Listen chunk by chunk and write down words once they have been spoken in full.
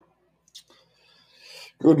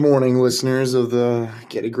Good morning, listeners of the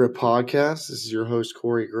Get a Grip podcast. This is your host,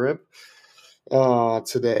 Corey Grip.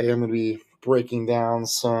 Today, I'm going to be breaking down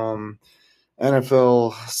some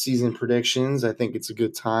NFL season predictions. I think it's a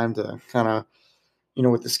good time to kind of,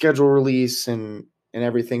 with the schedule release and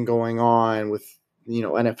everything going on with,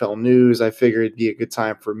 NFL news, I figured it'd be a good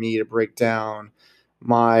time for me to break down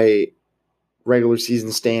my regular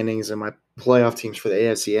season standings and my playoff teams for the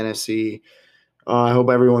AFC, NFC. I hope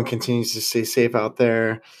everyone continues to stay safe out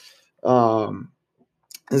there. Um,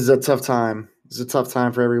 this is a tough time. This is a tough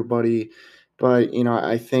time for everybody, but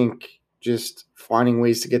I think just finding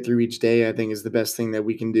ways to get through each day, I think, is the best thing that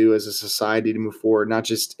we can do as a society to move forward, not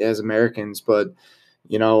just as Americans, but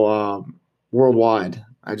you know, um, worldwide.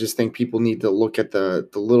 I just think people need to look at the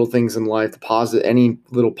little things in life, the positive, any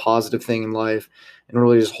little positive thing in life, and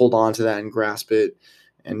really just hold on to that and grasp it,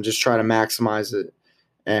 and just try to maximize it,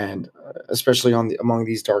 and especially among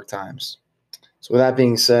these dark times. So, with that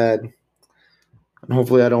being said, and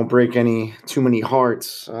hopefully I don't break any too many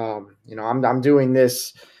hearts. I'm doing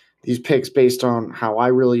these picks based on how I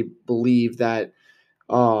really believe that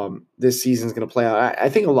this season's going to play out. I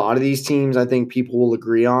think a lot of these teams, I think people will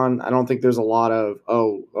agree on. I don't think there's a lot of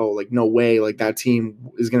like no way, like that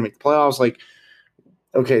team is going to make the playoffs. Like,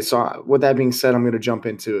 okay, so with that being said, I'm going to jump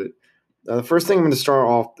into it. The first thing I'm going to start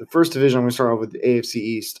off, the first division, I'm going to start off with the AFC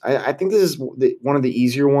East. I think this is one of the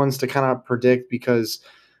easier ones to kind of predict because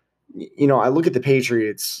I look at the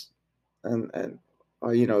Patriots and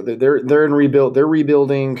they're in rebuild. They're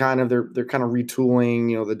rebuilding, kind of. They're kind of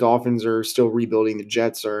retooling. The Dolphins are still rebuilding. The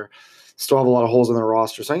Jets are still have a lot of holes in their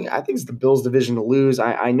roster. So I think it's the Bills' division to lose.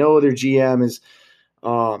 I know their GM is,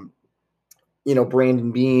 um,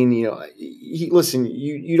 Brandon Bean. Listen.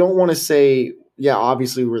 You don't want to say, yeah,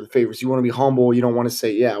 obviously we're the favorites. You want to be humble. You don't want to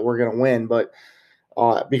say, yeah, we're going to win, but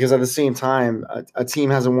because at the same time, a team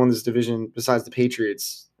hasn't won this division besides the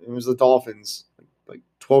Patriots. It was the Dolphins like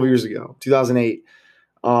 12 years ago, 2008.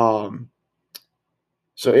 Um,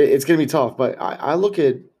 so it's going to be tough. But I look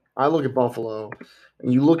at Buffalo,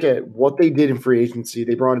 and you look at what they did in free agency.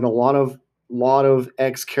 They brought in a lot of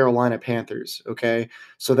ex Carolina Panthers. Okay,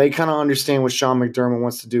 so they kind of understand what Sean McDermott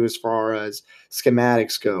wants to do as far as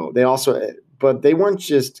schematics go. But they weren't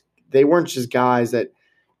just guys that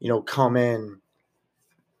come in.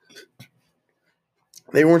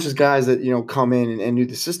 They weren't just guys that come in and knew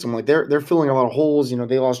the system. Like they're filling a lot of holes.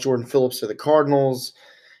 They lost Jordan Phillips to the Cardinals.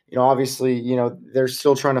 Obviously, they're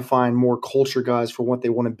still trying to find more culture guys for what they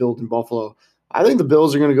want to build in Buffalo. I think the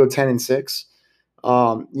Bills are going to go 10-6.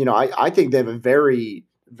 I think they have a very,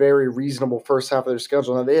 very reasonable first half of their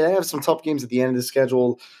schedule. Now they have some tough games at the end of the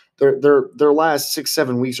schedule. Their last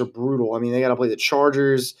 6-7 weeks are brutal. I mean, they got to play the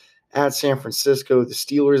Chargers at San Francisco, the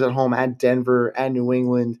Steelers at home, at Denver, at New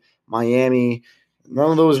England, Miami.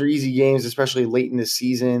 None of those are easy games, especially late in the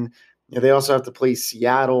season. They also have to play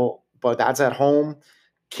Seattle, but that's at home.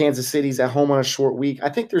 Kansas City's at home on a short week. I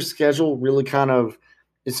think their schedule really kind of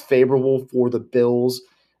is favorable for the Bills.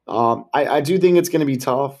 I do think it's going to be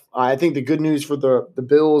tough. I think the good news for the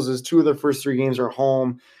Bills is two of their first three games are at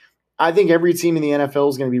home. I think every team in the NFL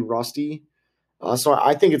is going to be rusty. So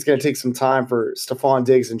I think it's going to take some time for Stephon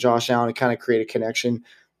Diggs and Josh Allen to kind of create a connection.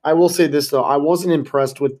 I will say this, though. I wasn't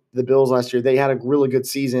impressed with the Bills last year. They had a really good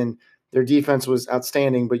season. Their defense was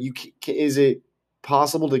outstanding, but is it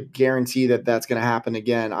possible to guarantee that that's going to happen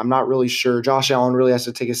again? I'm not really sure. Josh Allen really has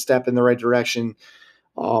to take a step in the right direction.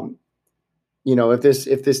 Um,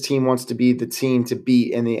 if this team wants to be the team to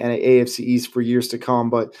beat in the AFC East for years to come,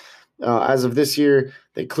 but as of this year,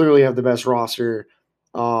 they clearly have the best roster.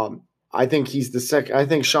 Um, I think he's the second. I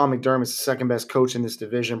think Sean McDermott is the second best coach in this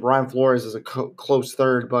division. Brian Flores is a close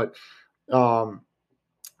third, but um,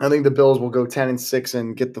 I think the Bills will go 10-6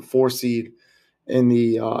 and get the 4 seed in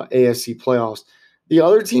the AFC playoffs. The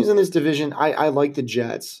other teams in this division, I like the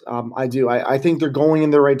Jets. I do. I think they're going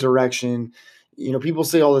in the right direction. People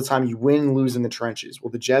say all the time, you win and lose in the trenches.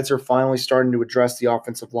 Well, the Jets are finally starting to address the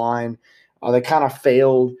offensive line. They kind of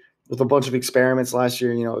failed with a bunch of experiments last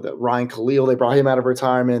year. That Ryan Khalil, they brought him out of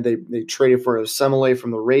retirement. They traded for Osemele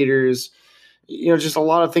from the Raiders. Just a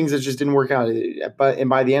lot of things that just didn't work out. And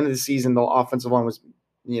by the end of the season, the offensive line was,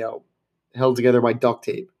 held together by duct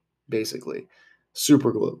tape, basically,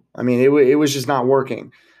 super glue. I mean, it was just not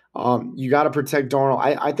working. You got to protect Darnold.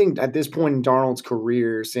 I think at this point in Darnold's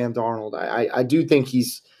career, Sam Darnold, I do think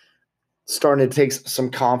he's starting to take some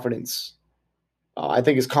confidence. I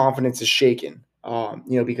think his confidence is shaken,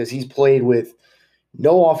 because he's played with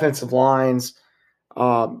no offensive lines,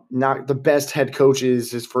 not the best head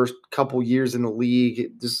coaches his first couple years in the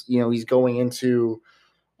league. Just, he's going into,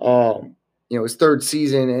 his third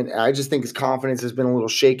season, and I just think his confidence has been a little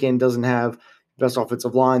shaken, doesn't have best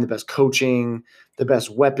offensive line, the best coaching, the best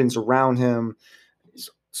weapons around him.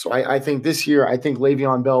 So I think this year, I think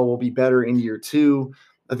Le'Veon Bell will be better in year two.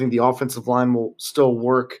 I think the offensive line will still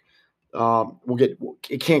work.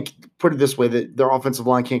 It can't put it this way that their offensive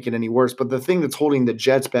line can't get any worse. But the thing that's holding the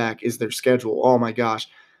Jets back is their schedule. Oh my gosh,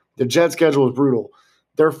 the Jets schedule is brutal.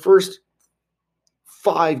 Their first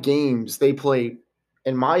 5 games they play,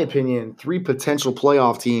 in my opinion, 3 potential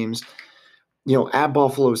playoff teams. At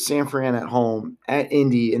Buffalo, San Fran at home, at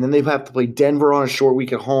Indy, and then they have to play Denver on a short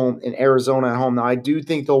week at home and Arizona at home. Now, I do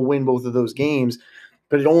think they'll win both of those games,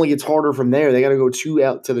 but it only gets harder from there. They got to go 2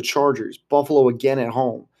 out to the Chargers, Buffalo again at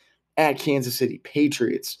home, at Kansas City,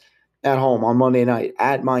 Patriots at home on Monday night,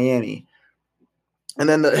 at Miami, and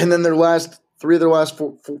then their last 3 of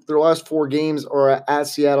their last 4 games are at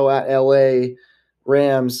Seattle, at LA,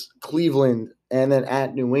 Rams, Cleveland, and then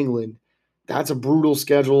at New England. That's a brutal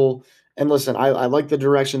schedule. And listen, I like the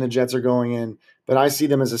direction the Jets are going in, but I see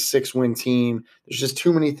them as a 6-win team. There's just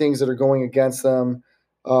too many things that are going against them.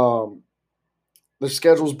 Their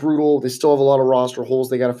schedule's brutal. They still have a lot of roster holes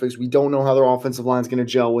they got to fix. We don't know how their offensive line is going to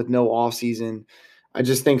gel with no offseason. I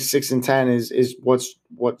just think 6-10 is what's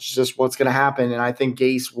going to happen. And I think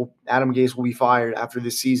Adam Gase will be fired after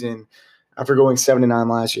this season, after going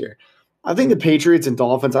 7-9 last year. I think the Patriots and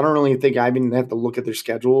Dolphins, I don't really think I even have to look at their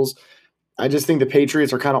schedules. I just think the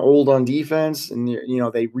Patriots are kind of old on defense, and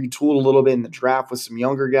they retooled a little bit in the draft with some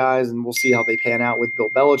younger guys, and we'll see how they pan out with Bill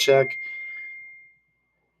Belichick.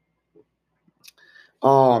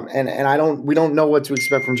 And we don't know what to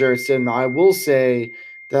expect from Jarrett Stidham. Now, I will say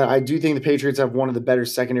that I do think the Patriots have one of the better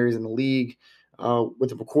secondaries in the league, with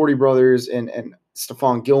the McCourty brothers and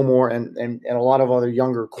Stephon Gilmore and a lot of other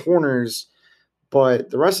younger corners. But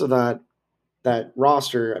the rest of that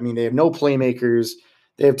roster, I mean, they have no playmakers.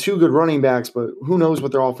 They have 2 good running backs, but who knows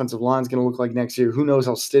what their offensive line is going to look like next year? Who knows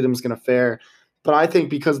how Stidham's going to fare? But I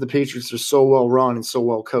think because the Patriots are so well run and so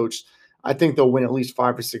well coached, I think they'll win at least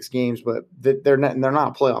 5 or 6 games. But they're not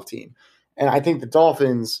a playoff team. And I think the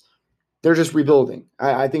Dolphins, they're just rebuilding.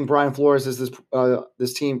 I think Brian Flores is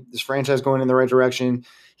this team, this franchise going in the right direction.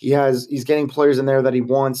 He's getting players in there that he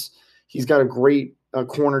wants. He's got a great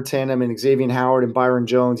corner tandem in Xavier Howard and Byron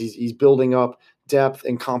Jones. He's building up depth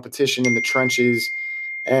and competition in the trenches.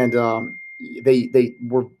 And they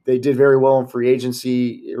did very well in free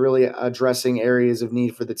agency, really addressing areas of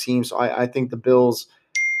need for the team. So I think the Bills,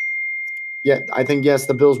 I think, yes,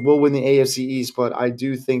 the Bills will win the AFC East, but I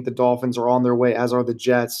do think the Dolphins are on their way, as are the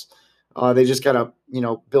Jets. They just got to,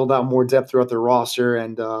 build out more depth throughout their roster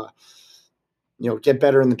and, get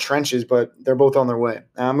better in the trenches, but they're both on their way.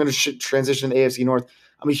 Now, I'm going to transition to the AFC North.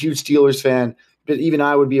 I'm a huge Steelers fan, but even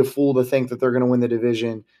I would be a fool to think that they're going to win the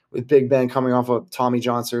division with Big Ben coming off of Tommy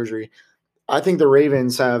John surgery. I think the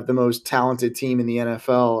Ravens have the most talented team in the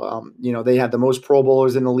NFL. They had the most Pro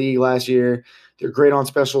Bowlers in the league last year. They're great on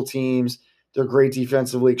special teams. They're great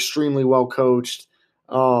defensively, extremely well coached.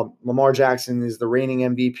 Lamar Jackson is the reigning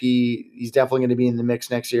MVP. He's definitely going to be in the mix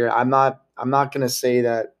next year. I'm not going to say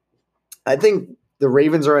that. I think the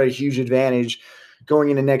Ravens are at a huge advantage going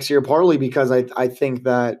into next year, partly because I think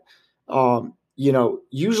that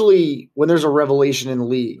usually when there's a revelation in the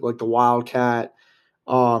league, like the Wildcat,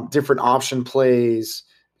 different option plays,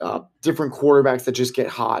 different quarterbacks that just get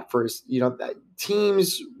hot first,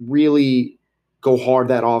 teams really go hard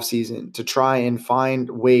that offseason to try and find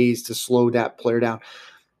ways to slow that player down.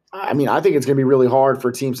 I mean, I think it's going to be really hard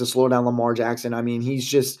for teams to slow down Lamar Jackson. I mean, he's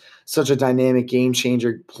just such a dynamic game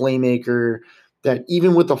changer, playmaker, that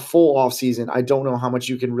even with the full offseason, I don't know how much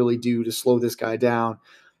you can really do to slow this guy down.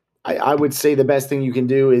 I would say the best thing you can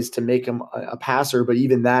do is to make him a passer, but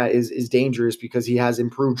even that is dangerous because he has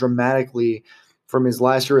improved dramatically from his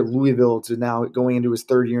last year at Louisville to now going into his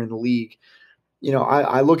 3rd year in the league.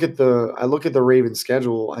 I look at the Ravens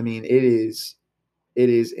schedule. I mean, it is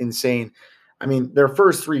insane. I mean, their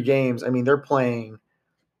first 3 games, I mean, they're playing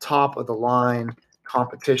top of the line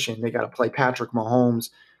competition. They got to play Patrick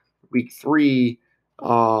Mahomes week 3.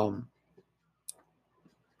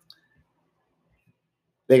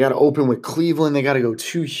 They got to open with Cleveland. They got to go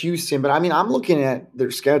to Houston. But I mean, I'm looking at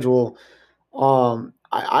their schedule.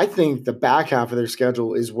 I think the back half of their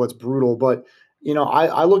schedule is what's brutal. But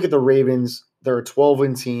I look at the Ravens. They're a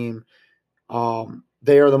 12-win team.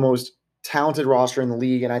 They are the most talented roster in the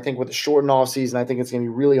league, and I think with the shortened offseason, I think it's going to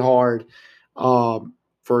be really hard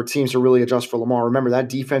for teams to really adjust for Lamar. Remember, that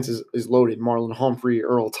defense is loaded. Marlon Humphrey,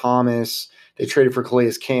 Earl Thomas. They traded for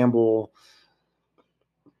Calais Campbell.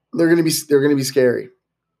 They're going to be scary.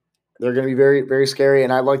 They're going to be very, very scary.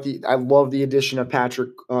 And I love the addition of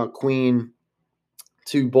Patrick Queen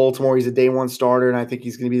to Baltimore. He's a day 1 starter, and I think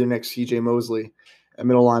he's going to be the next C.J. Mosley, a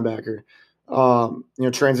middle linebacker.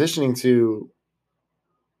 Transitioning to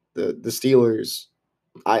the Steelers,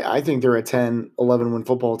 I think they're a 10, 11 win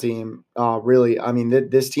football team. Really, I mean,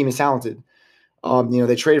 this team is talented.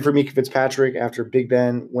 They traded for Mika Fitzpatrick after Big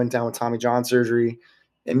Ben went down with Tommy John surgery.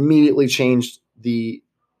 Immediately changed the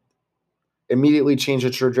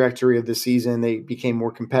trajectory of the season. They became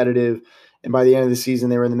more competitive, and by the end of the season,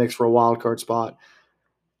 they were in the mix for a wild card spot.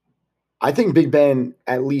 I think Big Ben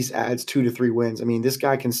at least adds 2 to 3 wins. I mean, this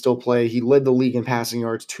guy can still play. He led the league in passing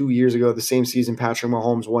yards 2 years ago, the same season Patrick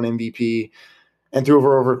Mahomes won MVP and threw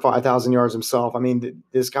over 5,000 yards himself. I mean,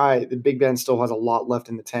 this guy, the Big Ben, still has a lot left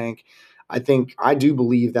in the tank. I do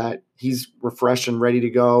believe that he's refreshed and ready to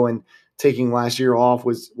go. And taking last year off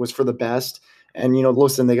was for the best. And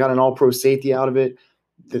listen, they got an All-Pro safety out of it.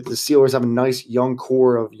 The Steelers have a nice young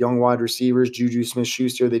core of young wide receivers. Juju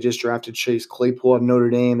Smith-Schuster. They just drafted Chase Claypool of Notre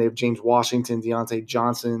Dame. They have James Washington, Deontay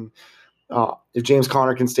Johnson. If James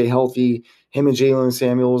Conner can stay healthy, him and Jalen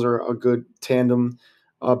Samuels are a good tandem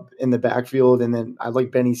up in the backfield. And then I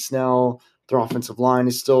like Benny Snell. Their offensive line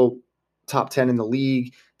is still top 10 in the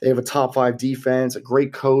league. They have a top 5 defense, a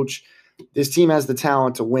great coach. This team has the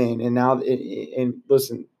talent to win. And now, and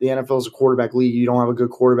listen, the NFL is a quarterback league. You don't have a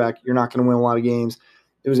good quarterback, you're not going to win a lot of games.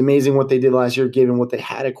 It was amazing what they did last year, given what they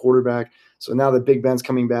had at quarterback. So now that Big Ben's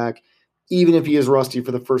coming back, even if he is rusty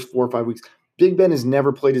for the first 4 or 5 weeks, Big Ben has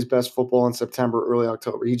never played his best football in September, early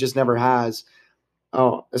October. He just never has.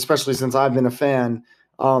 Oh, especially since I've been a fan.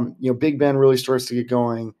 Big Ben really starts to get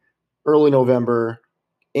going early November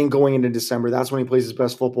and going into December. That's when he plays his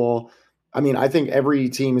best football. I mean, I think every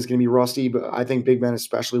team is going to be rusty, but I think Big Ben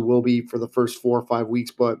especially will be for the first 4 or 5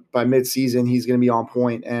 weeks. But by midseason, he's going to be on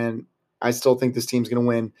point, and I still think this team's going to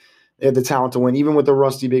win. They have the talent to win. Even with the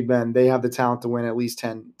rusty Big Ben, they have the talent to win at least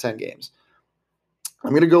 10 games.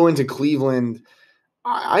 I'm going to go into Cleveland.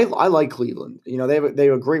 I like Cleveland. They have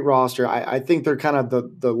a great roster. I think they're kind of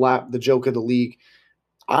the joke of the league.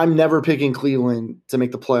 I'm never picking Cleveland to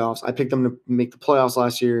make the playoffs. I picked them to make the playoffs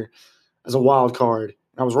last year as a wild card.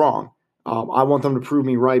 I was wrong. I want them to prove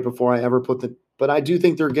me right before I ever but I do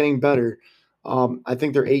think they're getting better. I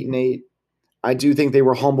think they're 8-8. I do think they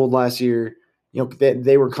were humbled last year.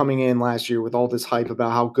 They were coming in last year with all this hype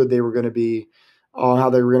about how good they were going to be,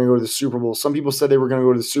 how they were going to go to the Super Bowl. Some people said they were going to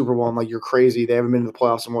go to the Super Bowl. I'm like, you're crazy. They haven't been to the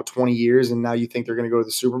playoffs in 20 years, and now you think they're going to go to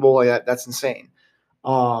the Super Bowl? Like that's insane.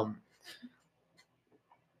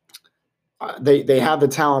 They have the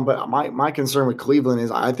talent, but my concern with Cleveland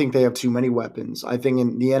is I think they have too many weapons. I think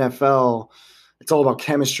in the NFL, it's all about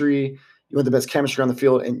chemistry. You want the best chemistry on the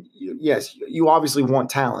field, and yes, you obviously want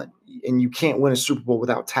talent, and you can't win a Super Bowl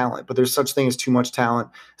without talent. But there's such thing as too much talent,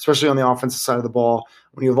 especially on the offensive side of the ball.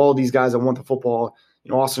 When you have all these guys that want the football,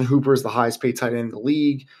 Austin Hooper is the highest paid tight end in the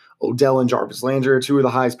league. Odell and Jarvis Landry are two of the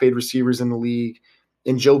highest paid receivers in the league.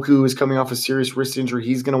 Njoku is coming off a serious wrist injury.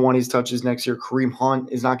 He's going to want his touches next year. Kareem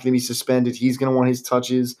Hunt is not going to be suspended. He's going to want his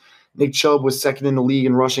touches. Nick Chubb was second in the league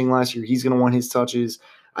in rushing last year. He's going to want his touches.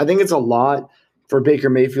 I think it's a lot for Baker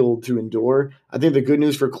Mayfield to endure. I think the good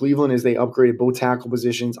news for Cleveland is they upgraded both tackle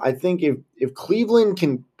positions. I think if Cleveland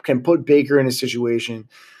can put Baker in a situation,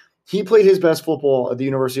 he played his best football at the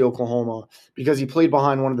University of Oklahoma because he played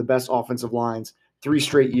behind one of the best offensive lines 3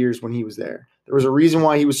 straight years when he was there. There was a reason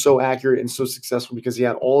why he was so accurate and so successful because he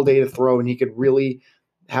had all day to throw and he could really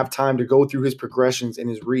have time to go through his progressions and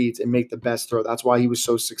his reads and make the best throw. That's why he was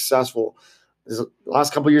so successful. The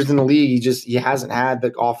last couple of years in the league, he hasn't had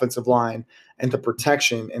the offensive line and the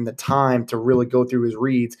protection and the time to really go through his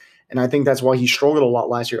reads. And I think that's why he struggled a lot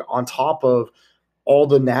last year, on top of all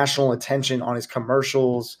the national attention on his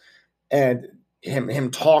commercials and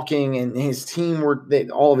him talking, and his team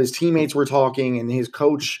all of his teammates were talking, and his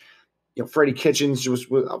coach, Freddie Kitchens, was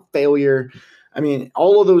a failure. I mean,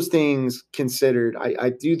 all of those things considered, I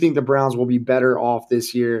do think the Browns will be better off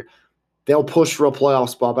this year. They'll push for a playoff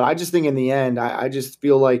spot, but I just think in the end, I just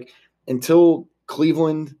feel like until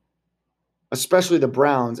Cleveland, especially the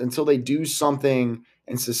Browns, until they do something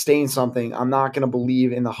and sustain something, I'm not going to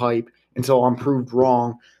believe in the hype until I'm proved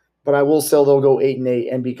wrong. But I will say they'll go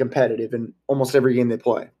 8-8 and be competitive in almost every game they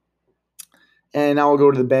play. And now we'll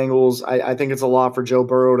go to the Bengals. I think it's a lot for Joe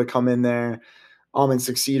Burrow to come in there and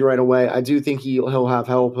succeed right away. I do think he'll have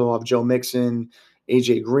help. He'll have Joe Mixon,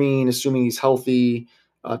 AJ Green, assuming he's healthy,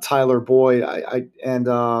 Tyler Boyd.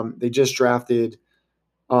 They just drafted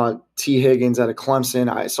T. Higgins out of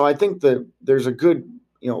Clemson. So I think that there's a good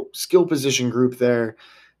skill position group there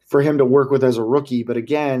for him to work with as a rookie. But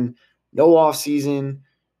again, no offseason.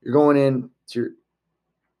 You're going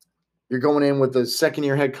in with a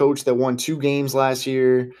second-year head coach that won 2 games last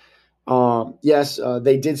year. Yes,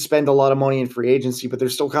 they did spend a lot of money in free agency, but they're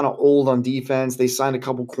still kind of old on defense. They signed a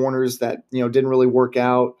couple corners that didn't really work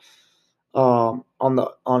out on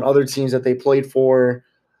other teams that they played for.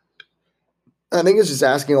 I think it's just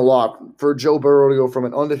asking a lot for Joe Burrow to go from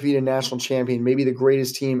an undefeated national champion, maybe the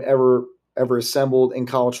greatest team ever assembled in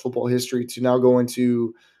college football history, to now go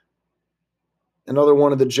into another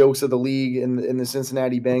one of the jokes of the league in the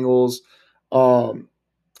Cincinnati Bengals. Um,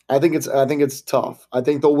 I think it's tough. I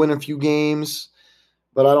think they'll win a few games,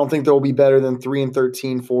 but I don't think they'll be better than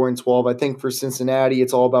 3-13, 4-12. I think for Cincinnati,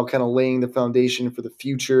 it's all about kind of laying the foundation for the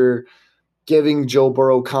future, giving Joe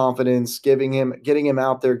Burrow confidence, getting him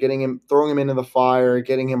out there, throwing him into the fire,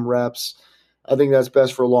 getting him reps. I think that's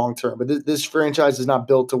best for long term. But this franchise is not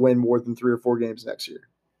built to win more than 3 or 4 games next year.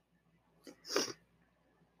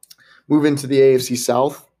 Move into the AFC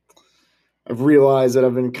South. I've realized that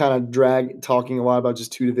I've been kind of talking a lot about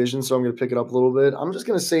just 2 divisions, so I'm going to pick it up a little bit. I'm just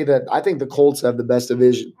going to say that I think the Colts have the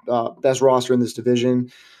best roster in this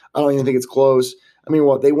division. I don't even think it's close. I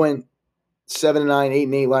mean, they went 7-9,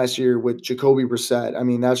 8-8 last year with Jacoby Brissett. I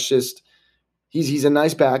mean, that's just he's a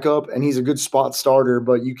nice backup and he's a good spot starter,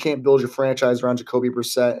 but you can't build your franchise around Jacoby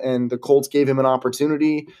Brissett. And the Colts gave him an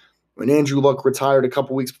opportunity when Andrew Luck retired a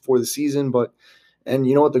couple weeks before the season, and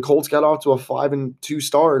you know what? The Colts got off to a 5-2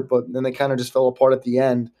 start, but then they kind of just fell apart at the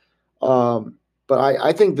end. But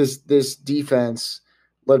I think this defense,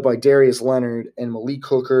 led by Darius Leonard and Malik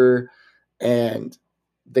Hooker, and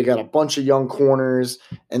they got a bunch of young corners,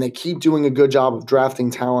 and they keep doing a good job of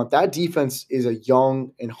drafting talent. That defense is a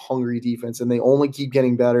young and hungry defense, and they only keep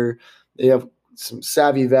getting better. They have some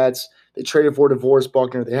savvy vets. They traded for DeForest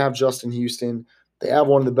Buckner. They have Justin Houston. They have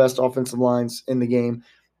one of the best offensive lines in the game.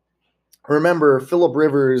 Remember, Phillip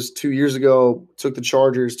Rivers 2 years ago took the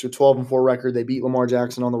Chargers to a 12-4 record. They beat Lamar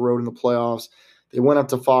Jackson on the road in the playoffs. They went up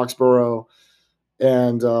to Foxborough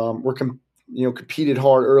and competed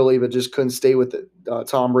hard early, but just couldn't stay with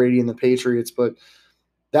Tom Brady and the Patriots. But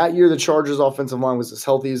that year, the Chargers' offensive line was as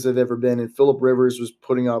healthy as they've ever been, and Phillip Rivers was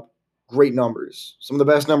putting up great numbers, some of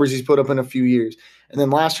the best numbers he's put up in a few years. And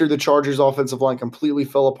then last year, the Chargers' offensive line completely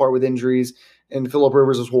fell apart with injuries, and Phillip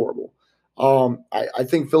Rivers was horrible. I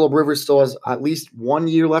think Phillip Rivers still has at least 1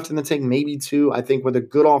 year left in the tank, maybe 2. I think with a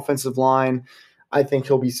good offensive line, I think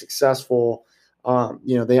he'll be successful.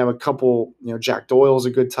 They have a couple. Jack Doyle's a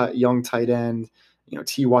good young tight end.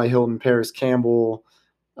 T.Y. Hilton, Paris Campbell,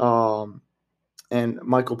 and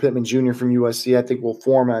Michael Pittman Jr. from USC. I think will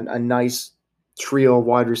form a nice trio of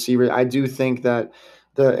wide receivers. I do think that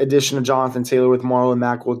the addition of Jonathan Taylor with Marlon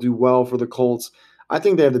Mack will do well for the Colts. I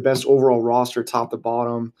think they have the best overall roster, top to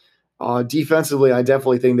bottom. Defensively, I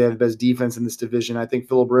definitely think they have the best defense in this division. I think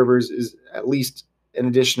Phillip Rivers is at least an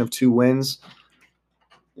addition of 2 wins.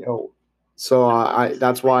 So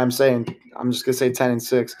that's why I'm saying I'm just gonna say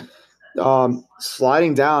 10-6.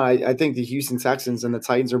 Sliding down, I think the Houston Texans and the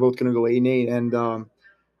Titans are both gonna go 8-8.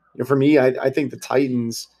 And for me, I think the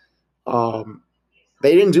Titans,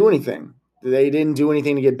 they didn't do anything. They didn't do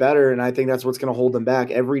anything to get better, and I think that's what's gonna hold them back.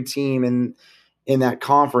 Every team in that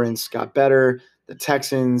conference got better. The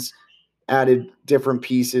Texans added different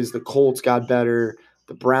pieces. The Colts got better.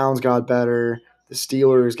 The Browns got better. The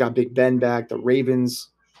Steelers got Big Ben back. The Ravens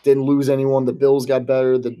didn't lose anyone. The Bills got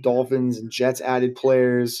better. The Dolphins and Jets added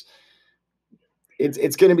players.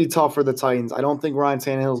 It's going to be tough for the Titans. I don't think Ryan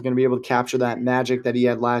Tannehill is going to be able to capture that magic that he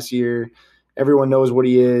had last year. Everyone knows what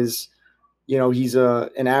he is. He's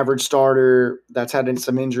an average starter that's had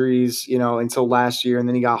some injuries, until last year, and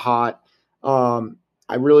then he got hot.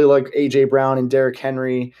 I really like A.J. Brown and Derrick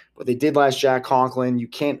Henry, but they did last Jack Conklin. You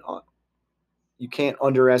can't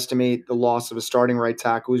underestimate the loss of a starting right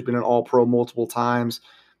tackle who's been an All-Pro multiple times.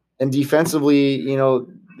 And defensively,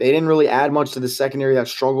 they didn't really add much to the secondary that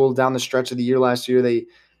struggled down the stretch of the year last year. They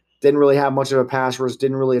didn't really have much of a pass rush,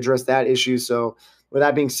 didn't really address that issue. So with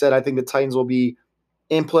that being said, I think the Titans will be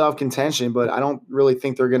in playoff contention, but I don't really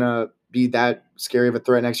think they're going to be that scary of a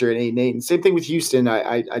threat next year at 8-8. And same thing with Houston.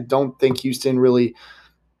 I don't think Houston really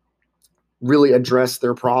address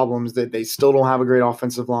their problems, that they still don't have a great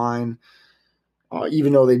offensive line,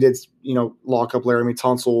 even though they did, lock up Laramie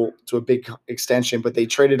Tunsil to a big extension, but they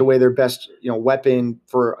traded away their best, weapon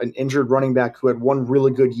for an injured running back who had one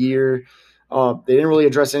really good year. They didn't really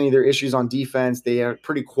address any of their issues on defense. They had a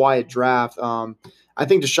pretty quiet draft. I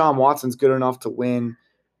think Deshaun Watson's good enough to win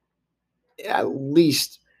at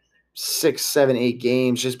least 6, 7, 8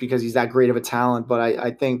 games just because he's that great of a talent. But I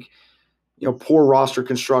think poor roster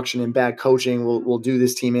construction and bad coaching will do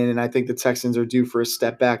this team in, and I think the Texans are due for a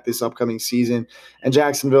step back this upcoming season. And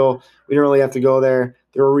Jacksonville, we don't really have to go there.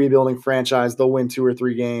 They're a rebuilding franchise. They'll win 2 or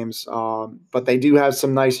 3 games, but they do have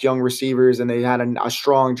some nice young receivers, and they had a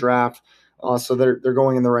strong draft, so they're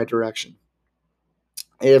going in the right direction.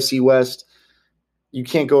 AFC West, you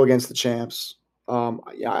can't go against the champs.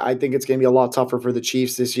 Yeah, I think it's going to be a lot tougher for the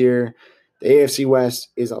Chiefs this year. The AFC West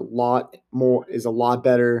is a lot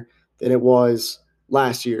better than it was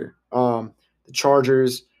last year. The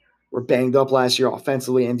Chargers were banged up last year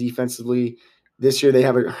offensively and defensively. This year they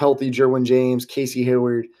have a healthy Derwin James, Casey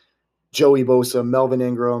Hayward, Joey Bosa, Melvin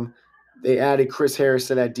Ingram. They added Chris Harris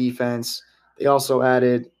to that defense. They also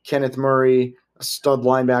added Kenneth Murray, a stud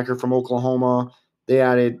linebacker from Oklahoma. They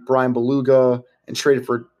added Brian Beluga and traded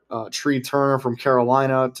for Tree Turner from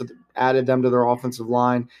Carolina, added them to their offensive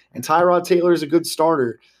line. And Tyrod Taylor is a good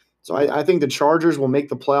starter. So I think the Chargers will make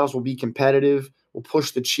the playoffs, will be competitive, will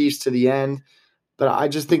push the Chiefs to the end. But I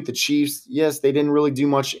just think the Chiefs, yes, they didn't really do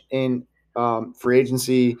much in free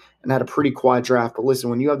agency and had a pretty quiet draft. But listen,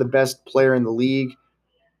 when you have the best player in the league,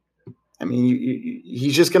 I mean,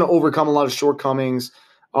 he's just going to overcome a lot of shortcomings.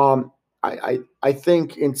 I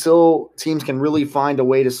think until teams can really find a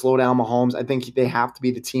way to slow down Mahomes, I think they have to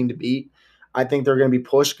be the team to beat. I think they're going to be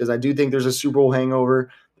pushed because I do think there's a Super Bowl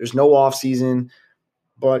hangover. There's no offseason.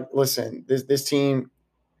 But listen, this team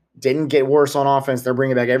didn't get worse on offense. They're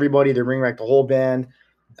bringing back everybody. They're bringing back the whole band.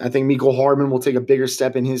 I think Mecole Hardman will take a bigger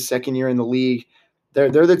step in his second year in the league. They're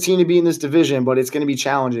the team to be in this division, but it's going to be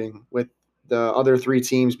challenging with the other 3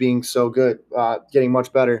 teams being so good, getting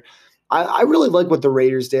much better. I really like what the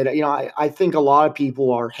Raiders did. I think a lot of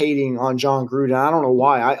people are hating on John Gruden. I don't know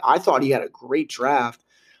why. I thought he had a great draft.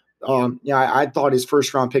 I thought his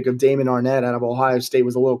first-round pick of Damon Arnett out of Ohio State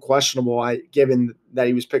was a little questionable, given that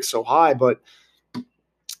he was picked so high. But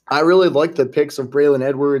I really like the picks of Braylon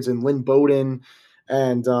Edwards and Lynn Bowden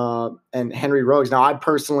and Henry Ruggs. Now, I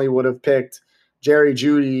personally would have picked Jerry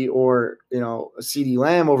Jeudy or CeeDee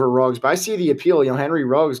Lamb over Ruggs, but I see the appeal. Henry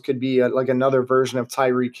Ruggs could be like another version of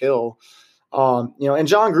Tyreek Hill. And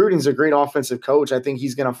John Gruden's a great offensive coach. I think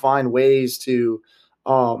he's going to find ways to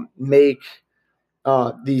make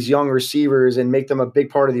these young receivers and make them a big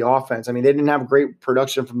part of the offense. I mean, they didn't have great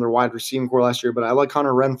production from their wide receiving core last year, but I like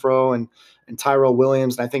Hunter Renfrow and Tyrell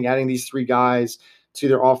Williams. And I think adding these 3 guys to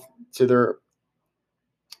the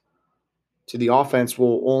offense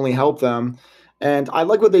will only help them. And I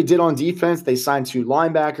like what they did on defense. They signed 2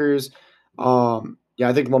 linebackers. I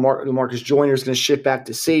think Lamarcus Joyner is going to shift back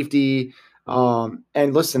to safety. And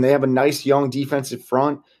listen, they have a nice young defensive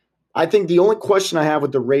front. I think the only question I have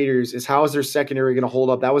with the Raiders is how is their secondary going to hold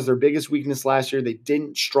up? That was their biggest weakness last year. They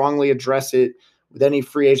didn't strongly address it with any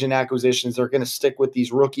free agent acquisitions. They're going to stick with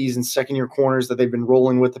these rookies and second-year corners that they've been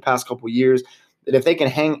rolling with the past couple of years. That if they can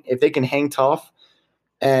hang tough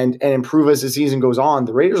and improve as the season goes on,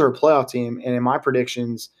 the Raiders are a playoff team. And in my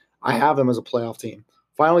predictions, I have them as a playoff team.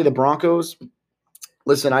 Finally, the Broncos.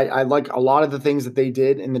 Listen, I like a lot of the things that they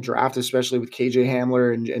did in the draft, especially with KJ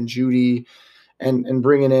Hamler and Jeudy and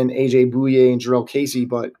bringing in AJ Bouye and Jarrell Casey.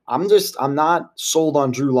 But I'm not sold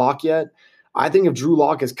on Drew Lock yet. I think if Drew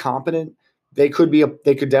Lock is competent, they could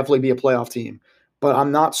definitely be a playoff team. But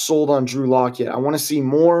I'm not sold on Drew Lock yet. I want to see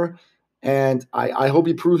more. And I hope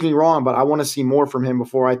he proves me wrong, but I want to see more from him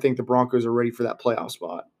before I think the Broncos are ready for that playoff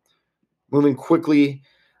spot. Moving quickly,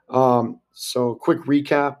 so quick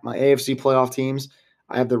recap, my AFC playoff teams.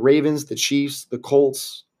 I have the Ravens, the Chiefs, the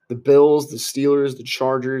Colts, the Bills, the Steelers, the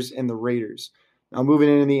Chargers, and the Raiders. Now moving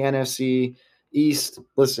into the NFC East,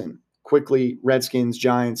 listen, quickly, Redskins,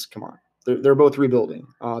 Giants, come on. They're both rebuilding.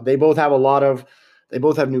 They both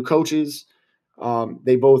have new coaches.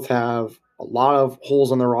 They both have a lot of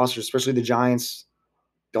holes on their roster, especially the Giants.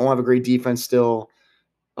 Don't have a great defense still.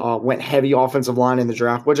 Went heavy offensive line in the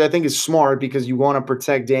draft, which I think is smart because you want to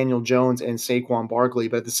protect Daniel Jones and Saquon Barkley,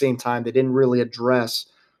 but at the same time, they didn't really address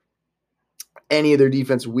any of their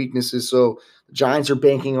defensive weaknesses. So the Giants are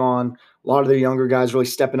banking on a lot of their younger guys really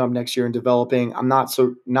stepping up next year and developing. I'm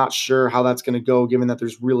not sure how that's going to go, given that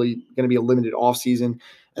there's really going to be a limited offseason.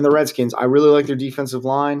 And the Redskins, I really like their defensive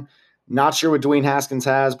line. Not sure what Dwayne Haskins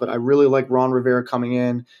has, but I really like Ron Rivera coming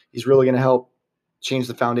in. He's really going to help change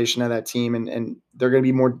the foundation of that team, and they're going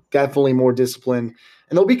to be definitely more disciplined,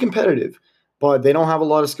 and they'll be competitive. But they don't have a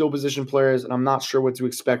lot of skill position players, and I'm not sure what to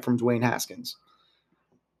expect from Dwayne Haskins.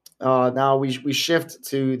 Now we shift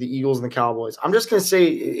to the Eagles and the Cowboys. I'm just going to say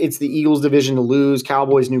it's the Eagles division to lose.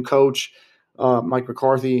 Cowboys new coach, Mike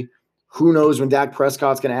McCarthy. Who knows when Dak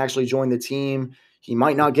Prescott's going to actually join the team? He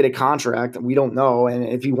might not get a contract. We don't know. And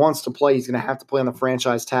if he wants to play, he's going to have to play on the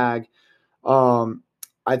franchise tag.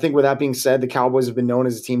 I think with that being said, the Cowboys have been known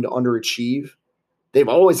as a team to underachieve. They've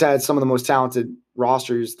always had some of the most talented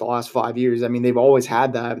rosters the last 5 years. I mean, they've always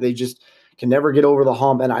had that. They just can never get over the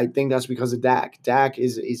hump, and I think that's because of Dak. Dak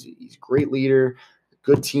is he's a great leader,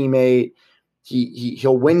 good teammate.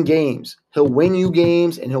 He'll win games. He'll win you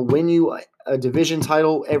games, and he'll win you a division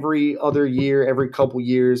title every other year, every couple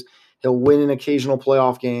years. He'll win an occasional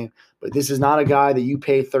playoff game, but this is not a guy that you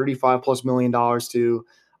pay $35+ million to.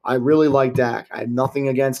 I really like Dak. I have nothing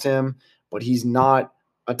against him, but he's not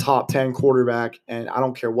a top 10 quarterback, and I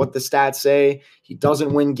don't care what the stats say. He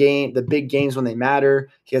doesn't win the big games when they matter.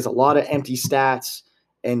 He has a lot of empty stats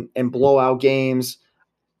and blowout games.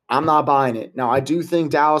 I'm not buying it. Now, I do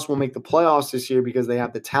think Dallas will make the playoffs this year because they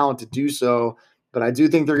have the talent to do so, but I do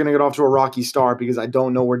think they're going to get off to a rocky start because I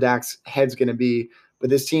don't know where Dak's head's going to be.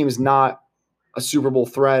 But this team is not a Super Bowl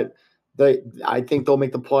threat. I think they'll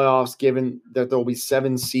make the playoffs given that there will be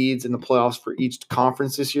 7 seeds in the playoffs for each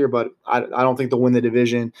conference this year, but I don't think they'll win the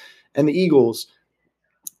division. And the Eagles,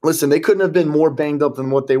 listen, they couldn't have been more banged up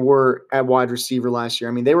than what they were at wide receiver last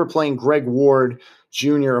year. I mean, they were playing Greg Ward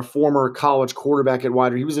Jr., a former college quarterback at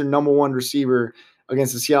wide receiver. He was their number 1 receiver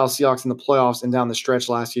against the Seattle Seahawks in the playoffs and down the stretch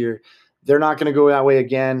last year. They're not going to go that way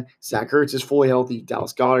again. Zach Ertz is fully healthy.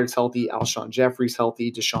 Dallas Goedert's healthy. Alshon Jeffrey's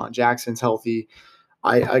healthy. Deshaun Jackson's healthy.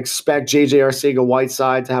 I expect J.J.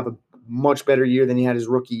 Arcega-Whiteside to have a much better year than he had his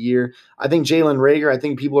rookie year. I think Jalen Reagor, I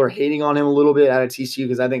think people are hating on him a little bit out of TCU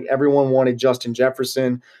because I think everyone wanted Justin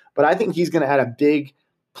Jefferson. But I think he's going to add a big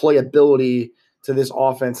playability to this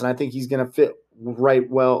offense, and I think he's going to fit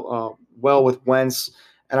well with Wentz.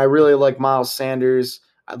 And I really like Miles Sanders.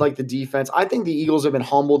 I like the defense. I think the Eagles have been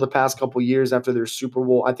humbled the past couple of years after their Super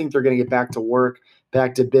Bowl. I think they're going to get back to work,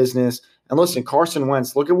 back to business. And listen, Carson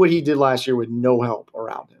Wentz, look at what he did last year with no help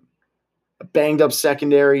around him. A banged up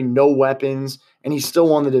secondary, no weapons, and he still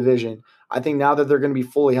won the division. I think now that they're going to be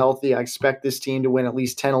fully healthy, I expect this team to win at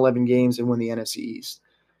least 10, 11 games and win the NFC East.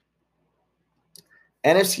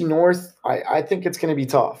 NFC North, I think it's going to be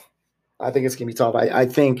tough. I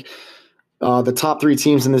think the top 3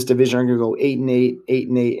 teams in this division are going to go 8-8,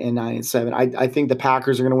 8-8, and 9-7. I think the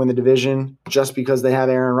Packers are going to win the division just because they have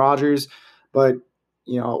Aaron Rodgers, but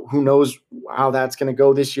who knows how that's going to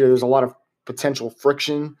go this year. There's a lot of potential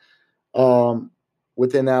friction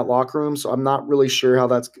within that locker room, so I'm not really sure how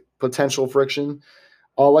that's potential friction.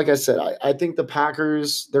 Like I said, I think the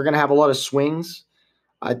Packers, they're going to have a lot of swings.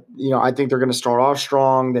 I think they're going to start off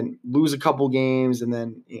strong, then lose a couple games, and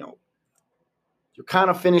then you're kind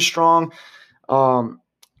of finish strong.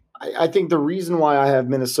 I think the reason why I have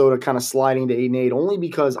Minnesota kind of sliding to 8-8 only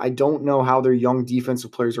because I don't know how their young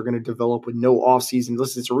defensive players are going to develop with no offseason.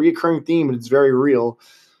 Listen, it's a recurring theme, but it's very real.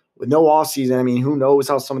 With no offseason, I mean, who knows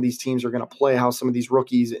how some of these teams are going to play, how some of these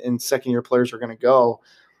rookies and second-year players are going to go.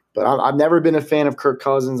 But I've never been a fan of Kirk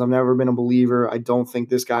Cousins. I've never been a believer. I don't think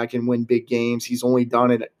this guy can win big games. He's only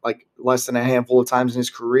done it like less than a handful of times in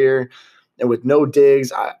his career. And with no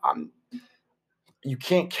Diggs, you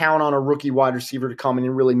can't count on a rookie wide receiver to come in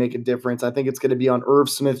and really make a difference. I think it's going to be on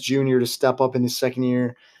Irv Smith Jr. to step up in his second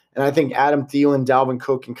year. And I think Adam Thielen, Dalvin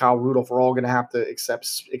Cook, and Kyle Rudolph are all going to have to accept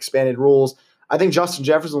expanded rules. I think Justin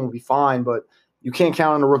Jefferson will be fine, but you can't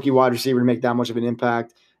count on a rookie wide receiver to make that much of an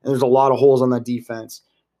impact. And there's a lot of holes on that defense.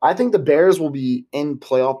 I think the Bears will be in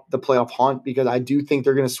the playoff hunt because I do think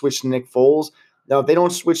they're going to switch to Nick Foles. Now, if they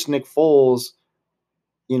don't switch to Nick Foles,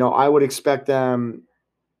 I would expect them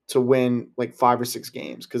to win like 5 or 6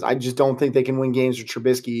 games because I just don't think they can win games with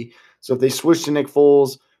Trubisky. So if they switch to Nick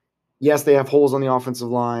Foles, yes, they have holes on the offensive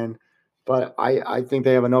line, but I think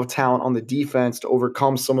they have enough talent on the defense to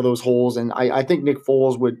overcome some of those holes. And I think Nick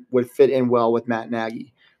Foles would fit in well with Matt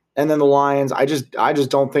Nagy. And then the Lions, I just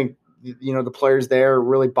don't think the players there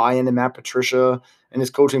really buy into Matt Patricia and his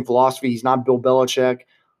coaching philosophy. He's not Bill Belichick.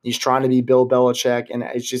 He's trying to be Bill Belichick, and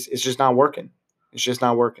it's just not working. It's just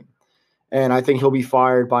not working. And I think he'll be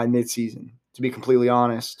fired by midseason, to be completely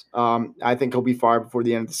honest. I think he'll be fired before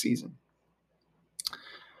the end of the season.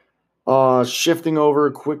 Shifting over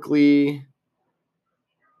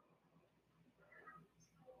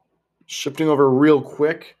real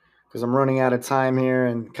quick because I'm running out of time here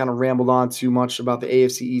and kind of rambled on too much about the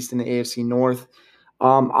AFC East and the AFC North.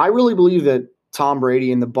 I really believe that Tom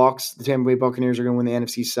Brady and the Bucs, the Tampa Bay Buccaneers, are going to win the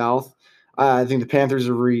NFC South. I think the Panthers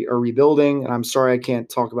are rebuilding, and I'm sorry I can't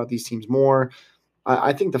talk about these teams more.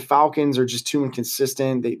 I think the Falcons are just too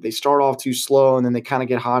inconsistent. They start off too slow, and then they kind of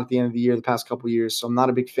get hot at the end of the year the past couple of years. So I'm not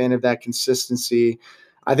a big fan of that consistency.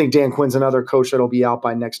 I think Dan Quinn's another coach that'll be out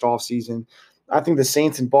by next offseason. I think the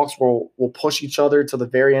Saints and Bucs will push each other till the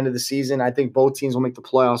very end of the season. I think both teams will make the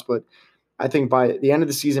playoffs, but I think by the end of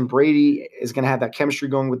the season, Brady is going to have that chemistry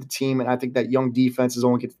going with the team, and I think that young defense is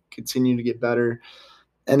only going to continue to get better.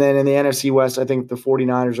 And then in the NFC West, I think the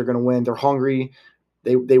 49ers are going to win. They're hungry.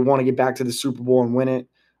 They want to get back to the Super Bowl and win it.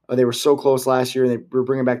 They were so close last year, and they were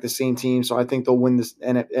bringing back the same team. So I think they'll win this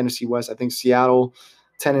NFC West. I think Seattle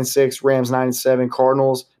 10-6, Rams 9-7,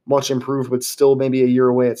 Cardinals much improved, but still maybe a year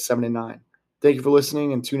away at 7-9. Thank you for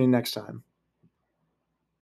listening, and tune in next time.